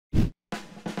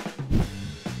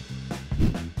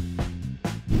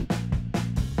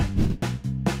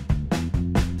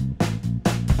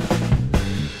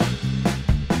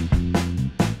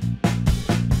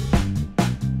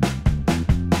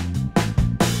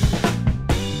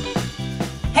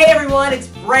Hey everyone, it's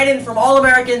Brandon from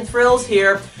All-American Thrills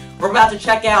here. We're about to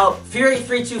check out Fury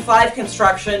 325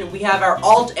 construction. We have our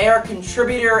ALTair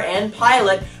contributor and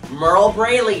pilot, Merle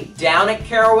Braley, down at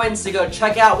Carowinds to go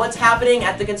check out what's happening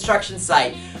at the construction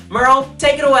site. Merle,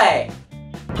 take it away.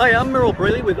 Hi, I'm Merle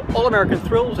Braley with All-American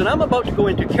Thrills, and I'm about to go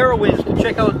into Carowinds to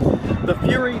check out the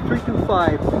Fury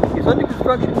 325. It's under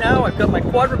construction now. I've got my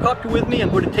quadricopter with me.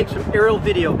 I'm going to take some aerial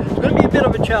video. It's going to be a bit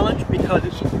of a challenge because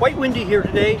it's quite windy here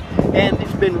today, and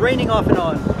it's been raining off and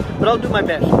on, but I'll do my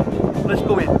best. Let's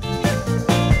go in.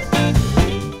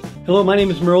 Hello, my name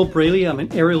is Merle Braley. I'm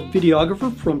an aerial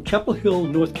videographer from Chapel Hill,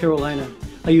 North Carolina.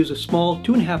 I use a small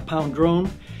 2.5-pound drone,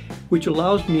 which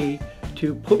allows me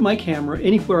to put my camera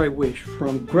anywhere I wish,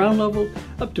 from ground level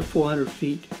up to 400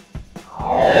 feet.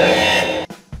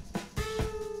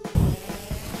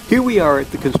 Here we are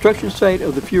at the construction site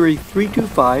of the Fury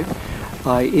 325.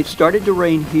 It started to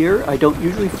rain here. I don't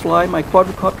usually fly my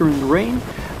quadricopter in the rain,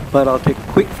 but I'll take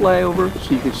a quick flyover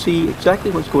so you can see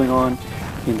exactly what's going on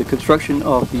in the construction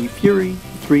of the Fury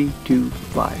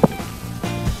 325.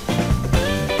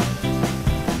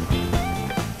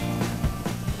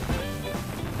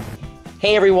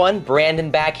 Hey everyone,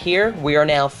 Brandon back here. We are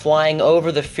now flying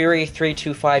over the Fury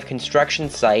 325 construction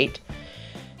site.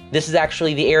 This is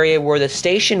actually the area where the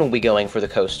station will be going for the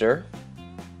coaster.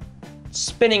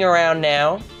 Spinning around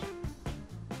now.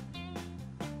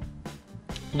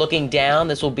 Looking down,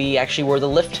 this will be actually where the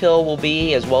lift hill will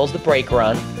be, as well as the brake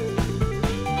run.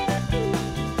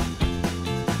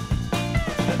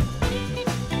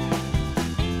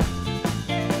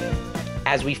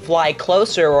 As we fly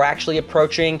closer, we're actually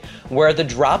approaching where the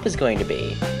drop is going to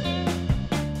be.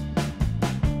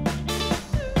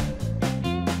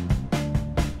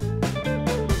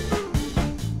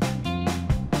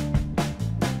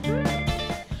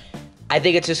 I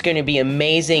think it's just going to be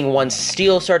amazing once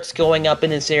steel starts going up in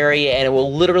this area, and it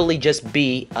will literally just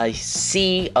be a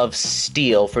sea of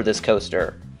steel for this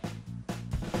coaster.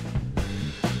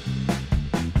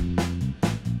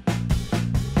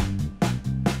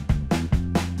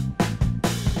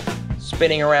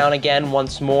 Spinning around again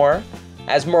once more.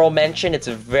 As Merle mentioned, it's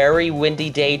a very windy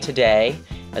day today,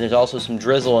 and there's also some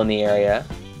drizzle in the area.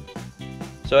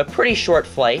 So a pretty short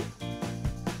flight.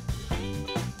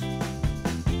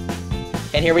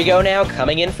 And here we go now,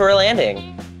 coming in for a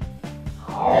landing.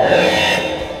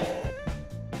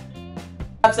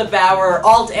 That's up our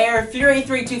ALTair Fury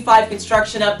 325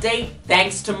 construction update.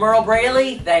 Thanks to Merle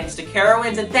Braley, thanks to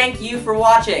Carowinds, and thank you for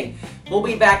watching. We'll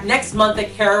be back next month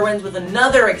at Carowinds with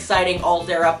another exciting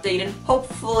ALTair update, and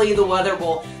hopefully the weather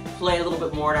will play a little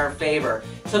bit more in our favor.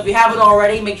 So if you haven't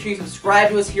already, make sure you subscribe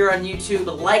to us here on YouTube,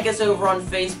 like us over on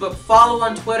Facebook, follow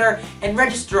on Twitter, and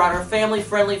register on our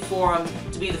family-friendly forums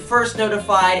to be the first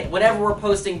notified whenever we're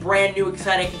posting brand new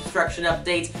exciting construction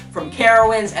updates from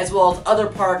Carowinds as well as other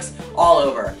parks all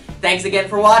over. Thanks again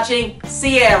for watching.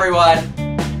 See ya, everyone!